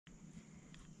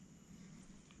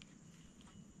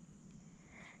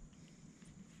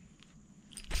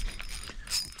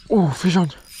Oh, fish on.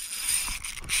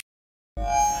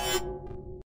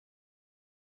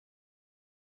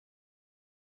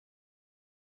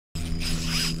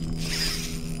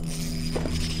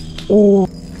 Oh.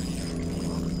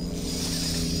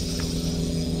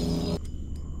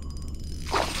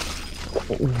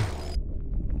 Oh.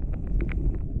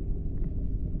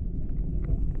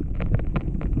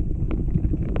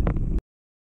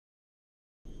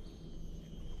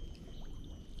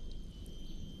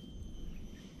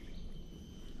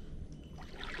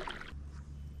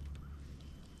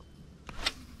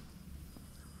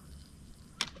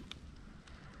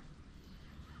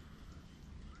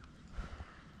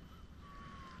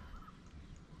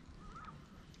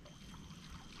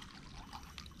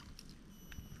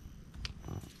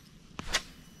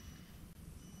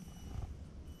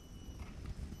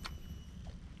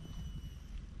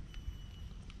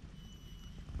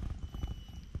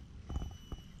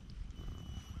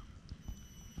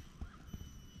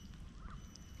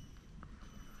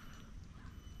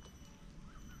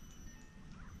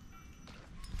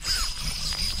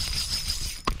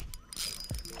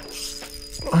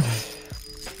 Okay,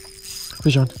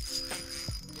 fish on.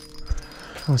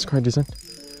 That was quite decent.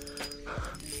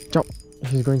 Jump.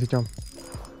 He's going to jump.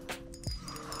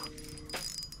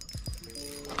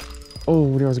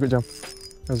 Oh, that was a good jump.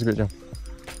 That was a good jump.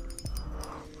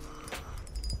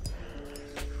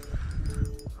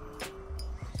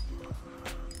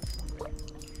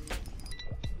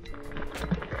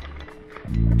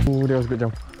 Oh, that was a good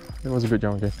jump. That was a good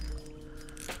jump again.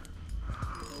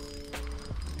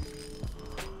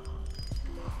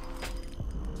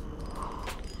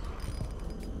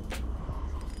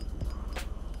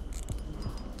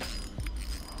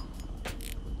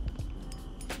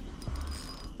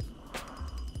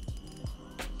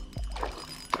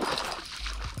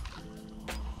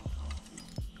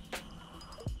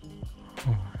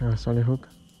 Oh, solid hook.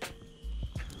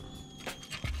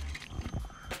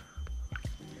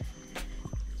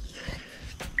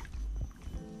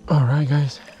 Alright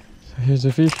guys, so here's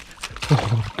the fish.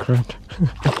 Oh crap.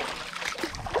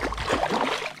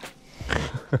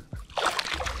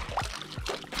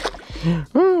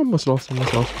 Oh, almost lost,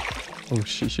 almost lost. Oh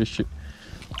shit.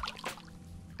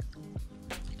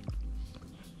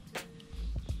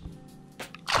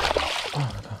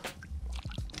 Oh, no.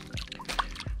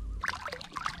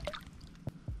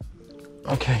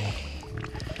 Okay.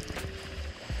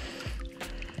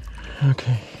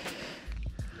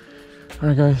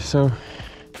 Alright guys, so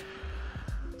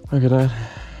look at that,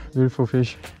 beautiful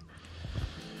fish.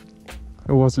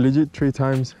 It was legit 3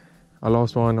 times. I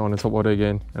lost one on the top water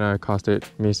again, and I cast it,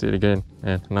 missed it again,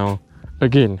 and now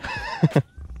again.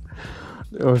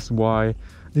 This is why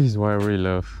I really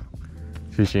love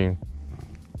fishing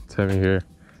time here.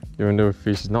 Even though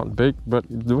fish is not big, but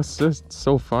it was just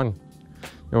so fun.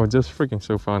 It was just freaking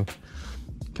so fun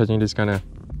catching this kind of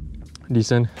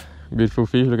decent, beautiful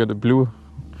fish. Look at the blue.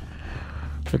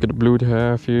 Look at the blue they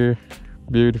have here.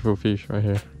 Beautiful fish right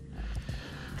here.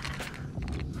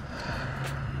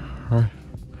 Right.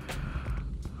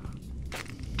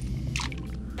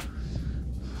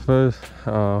 First,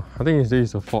 I think this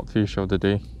is the 4th fish of the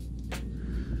day.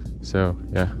 So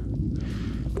yeah.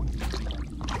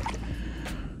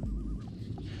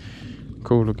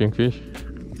 Cool looking fish.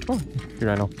 Oh, he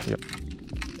ran off. Yep.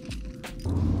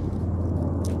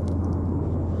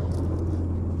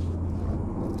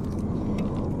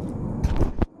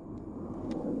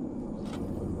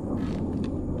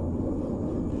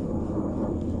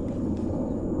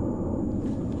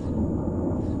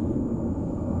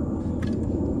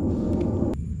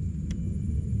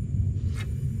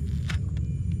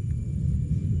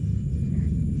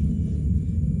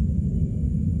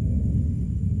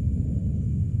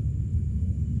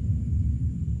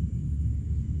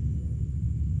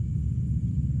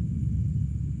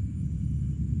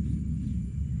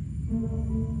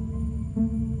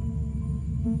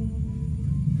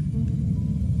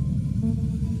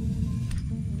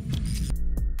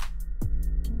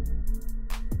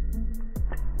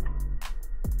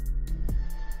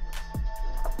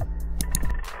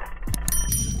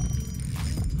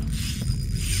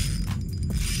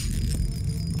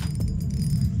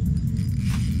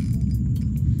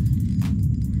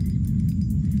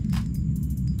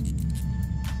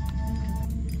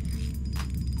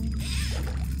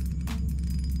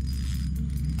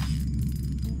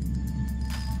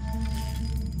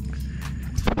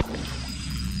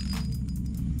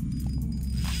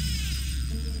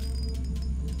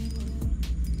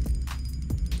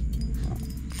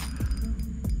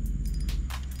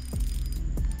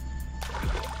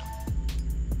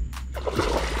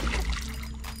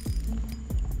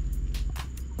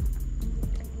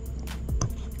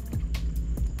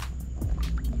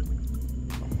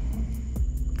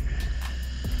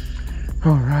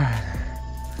 All right.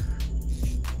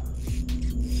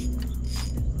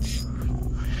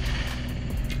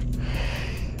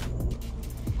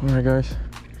 All right, guys.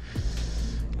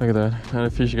 Look at that.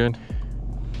 Another fish again.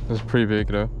 It's pretty big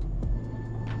though.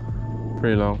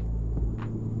 Pretty long.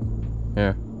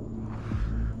 Yeah.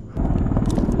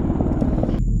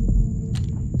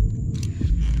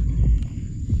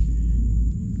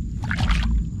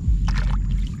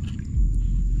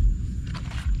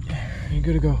 You're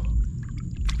good to go.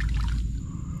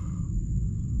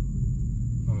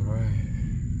 All right.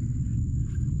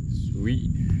 Sweet.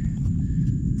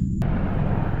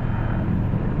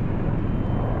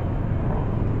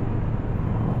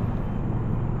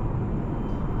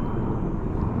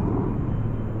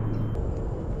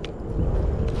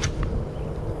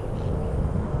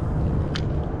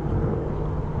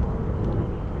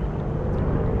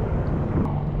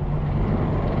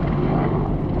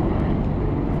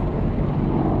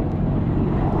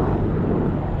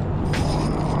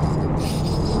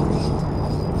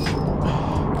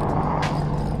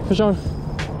 Fish on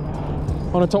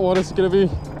the top water, Skitter V.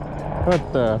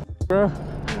 What the bro?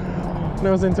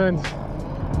 That was intense.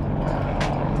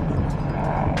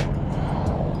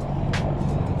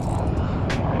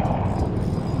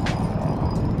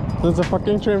 There's a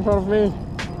fucking tree in front of me.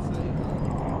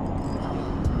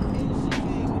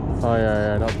 Oh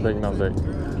yeah, not big, not big.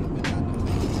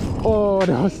 Oh,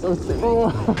 that was so sick.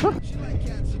 Oh.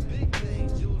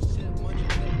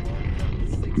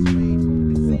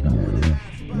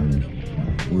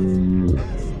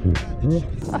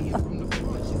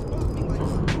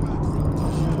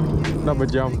 Double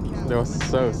jump, that was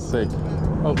so sick.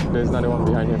 Oh, there's another one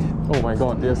behind him. Oh my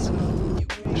god, there's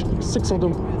 6 of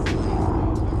them.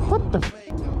 What the f?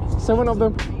 7 of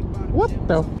them. What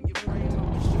the f?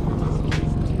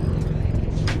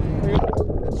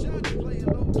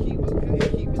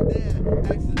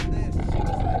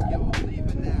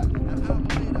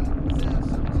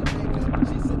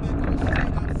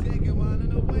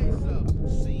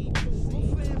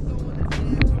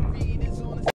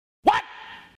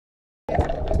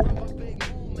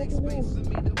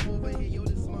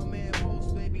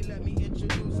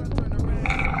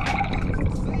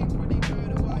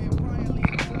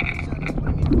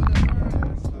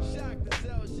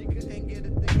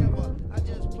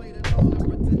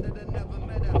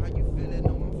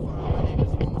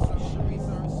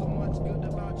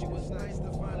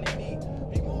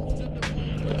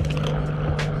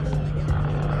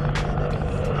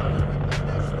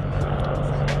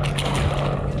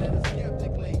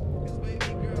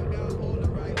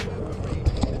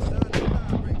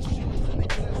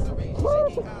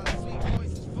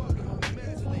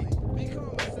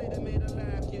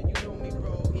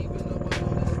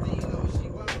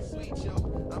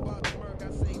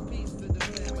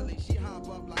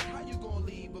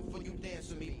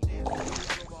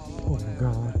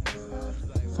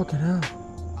 Fucking hell.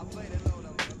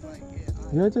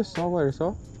 You just saw what I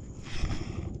saw?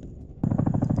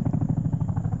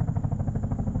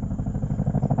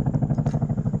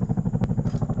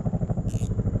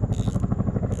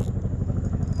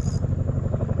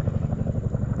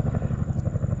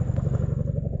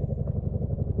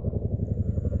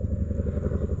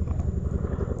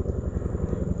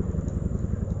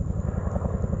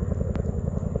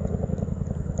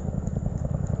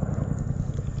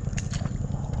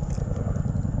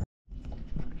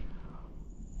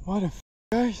 What the f,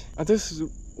 guys? I just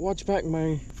watched back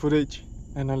my footage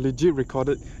and I legit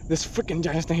recorded this freaking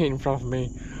giant snake in front of me,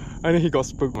 and then he got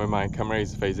spooked when my camera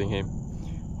is facing him.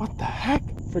 What the heck?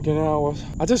 Freaking hell,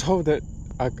 I just hope that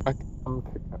I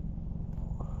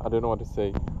don't know what to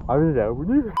say. I have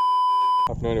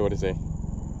no idea what to say.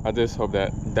 I just hope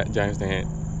that that giant snake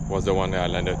was the one that I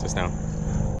landed just now.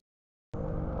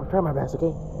 I'll try my best,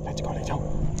 okay? Let's go, let's go.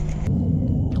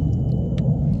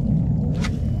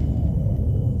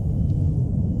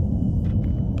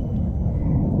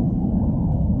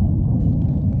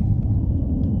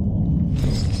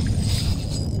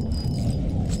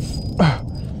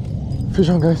 Fish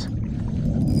on, guys.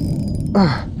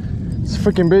 It's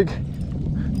freaking big.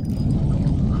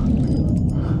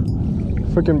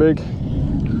 Freaking big.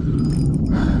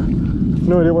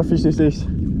 No idea what fish this is. I've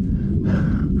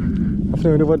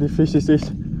no idea what the fish this is.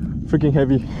 Freaking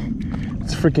heavy.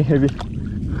 It's freaking heavy.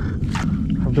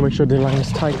 I have to make sure the line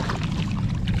is tight.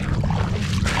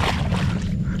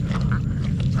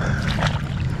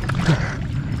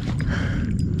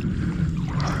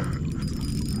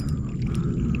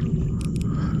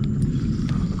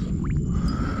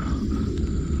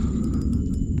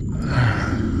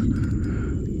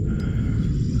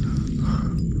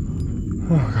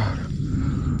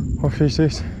 What fish is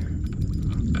this?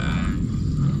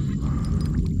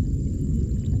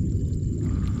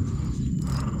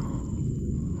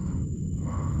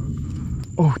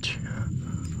 Oh,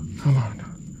 come on.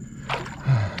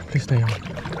 Please stay on.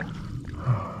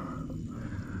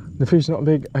 The fish is not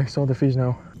big. I saw the fish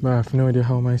now, but I have no idea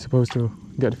how am I supposed to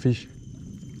get the fish.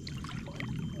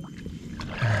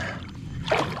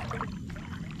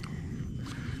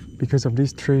 Because of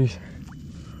these trees.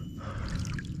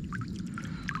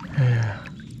 Yeah.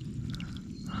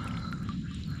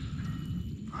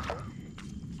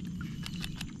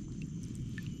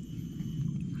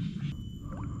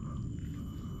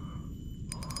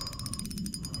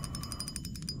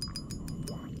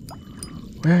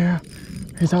 Yeah,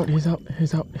 he's out,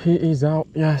 he is out,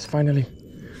 yes, finally.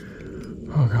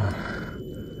 Oh god.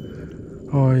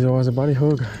 Oh, it was a body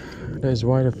hook. That is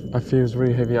why I feel it's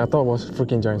really heavy. I thought it was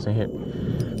freaking giant snake head.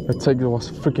 The take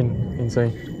was freaking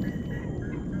insane.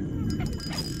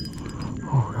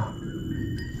 Oh god.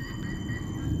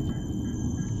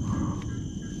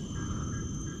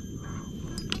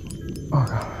 Oh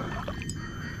god.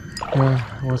 Yeah,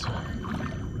 it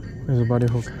was a body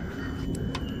hook.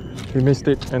 He missed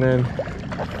it, and then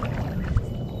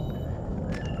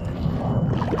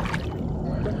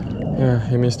yeah,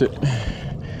 he missed it.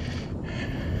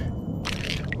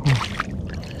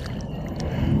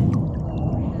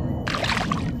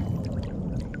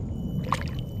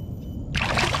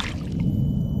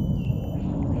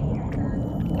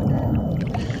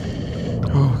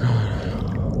 Oh god,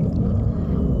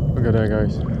 look at that,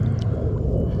 guys.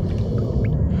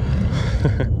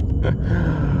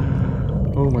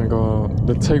 Oh my god,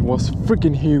 the take was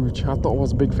freaking huge. I thought it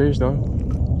was a big fish though,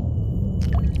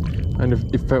 and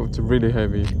it felt really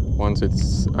heavy once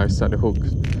I set the hook.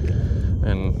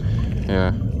 And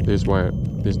yeah,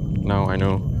 now I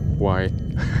know why.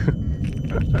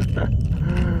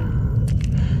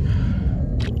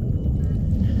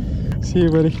 See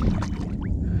you, buddy.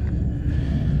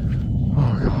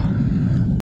 Oh god.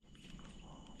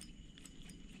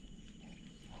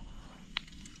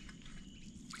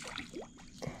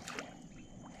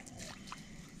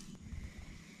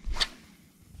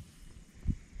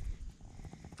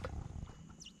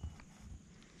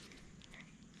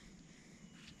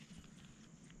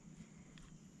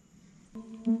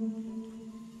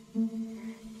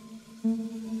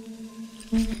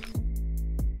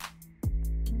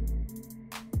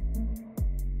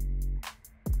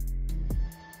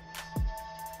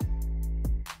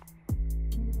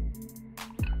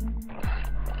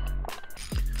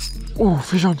 Oh,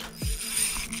 fish on!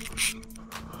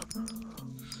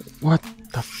 What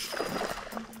the f...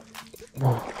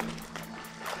 Whoa.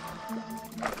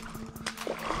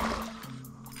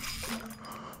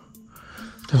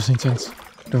 That was intense.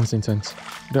 That was intense.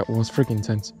 That was freaking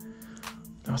intense.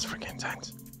 That was freaking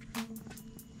intense.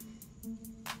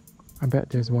 I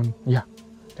bet there's one. Yeah,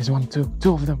 there's one,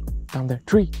 two of them down there.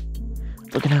 3.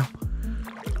 Look at now.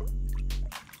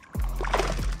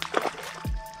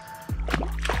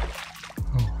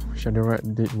 Shadow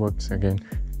rat did works again.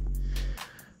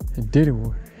 It did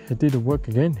work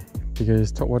again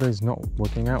because top water is not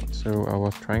working out. So I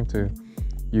was trying to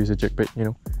use a jig bait, you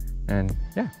know, and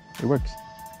yeah, it works.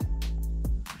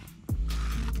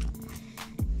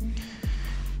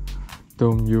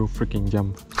 Don't you freaking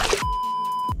jump!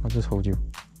 I'll just hold you.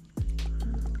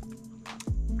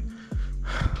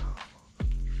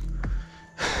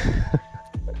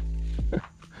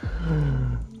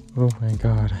 Oh my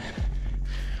god.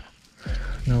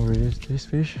 Now release this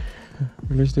fish,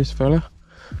 release this fella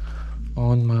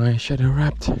on my shadow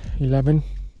wrapped 11.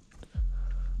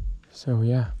 So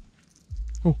yeah.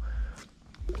 Oh.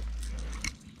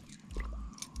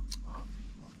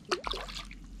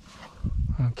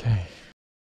 Okay.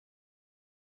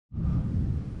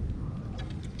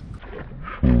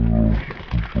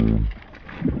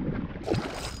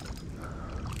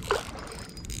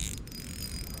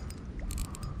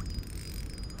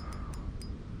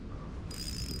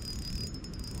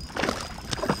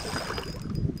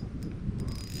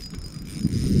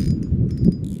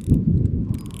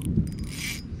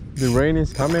 The rain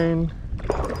is coming.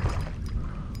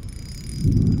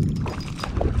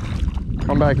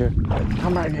 Come back here.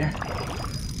 Come back here.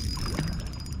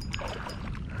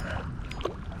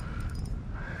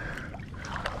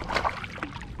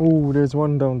 Oh, there's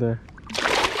one down there.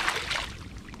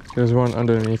 There's one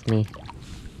underneath me.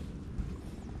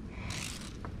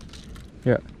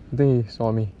 Yeah, I think he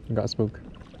saw me. He got spooked.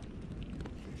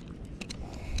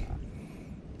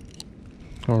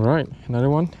 Alright, another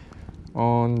one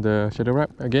on the shadow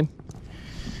wrap again.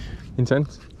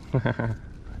 Intense. I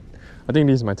think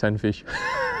this is my 10th fish.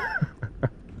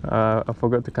 I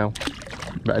forgot to count,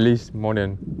 but at least more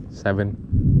than 7.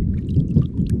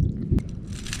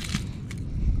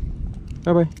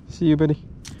 Bye bye, see you buddy.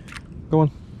 Go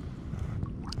on.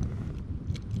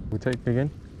 We take again.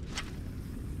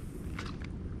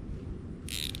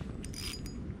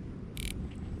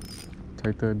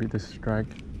 Try to beat the strike.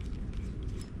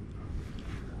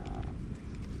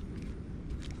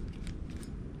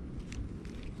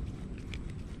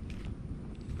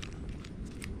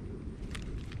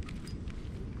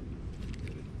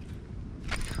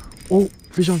 Oh,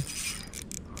 fish on!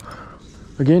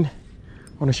 Again,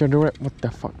 on a shadow wrap. What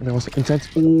the fuck? That was intense.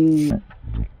 Oh!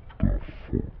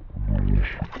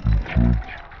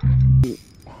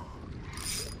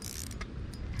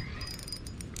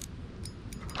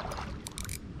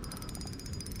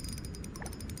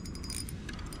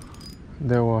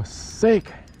 That was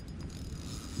sick!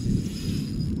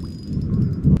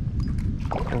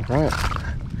 Alright.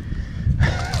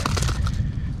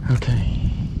 Okay.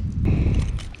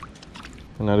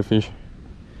 Another fish.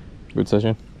 Good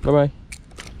session. Bye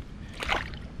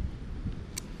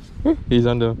bye. He's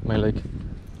under my leg.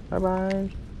 Bye bye.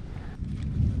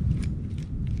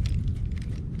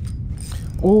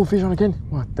 Oh, fish on again.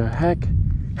 What the heck?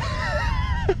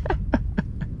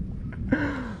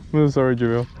 I'm sorry,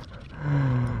 Jewel.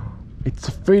 It's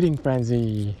a feeding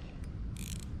frenzy.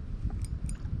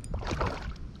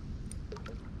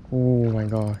 Oh my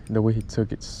god, the way he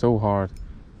took it so hard.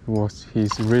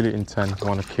 He's really intent,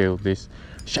 want to kill this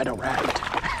shadow rat.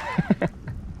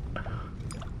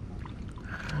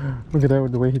 Look at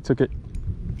that, the way he took it.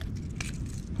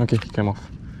 Okay, he came off.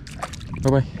 Bye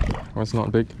bye. Oh, it's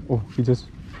not big. Oh, he just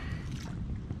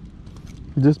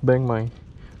banged my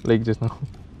leg just now.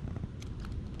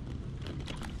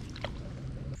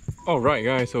 Alright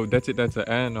guys, so that's it. That's the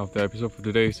end of the episode for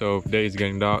today. So today is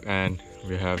getting dark and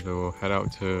we have to head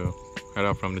out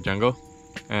from the jungle.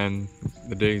 And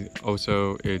the day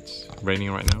also, it's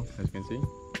raining right now, as you can see.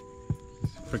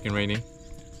 It's freaking raining.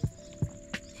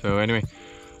 So anyway,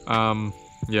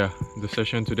 yeah, the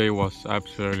session today was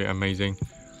absolutely amazing.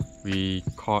 We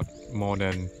caught more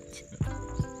than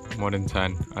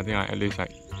 10. I think at least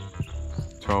like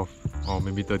 12 or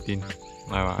maybe 13.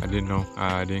 I didn't know.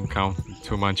 I didn't count.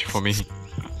 Too much for me.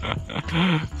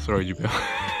 Sorry, Jubel.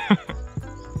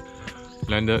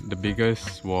 Landed, the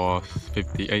biggest was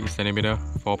 58 centimeter,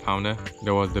 4-pounder.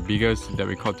 That was the biggest that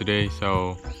we caught today.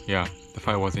 So yeah, the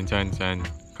fight was intense and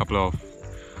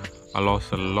I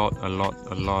lost a lot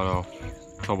of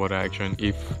topwater action.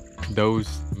 If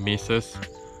those misses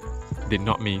did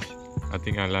not miss, I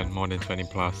think I landed more than 20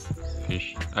 plus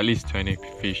fish, at least 20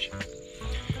 fish.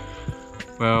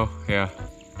 Well, yeah.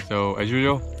 So as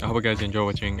usual, I hope you guys enjoy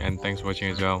watching and thanks for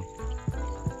watching as well.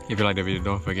 If you like the video,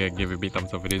 don't forget give a big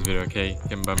thumbs up for this video, okay?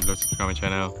 Comment down below, subscribe my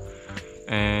channel,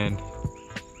 and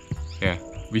yeah,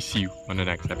 we see you on the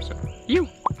next episode.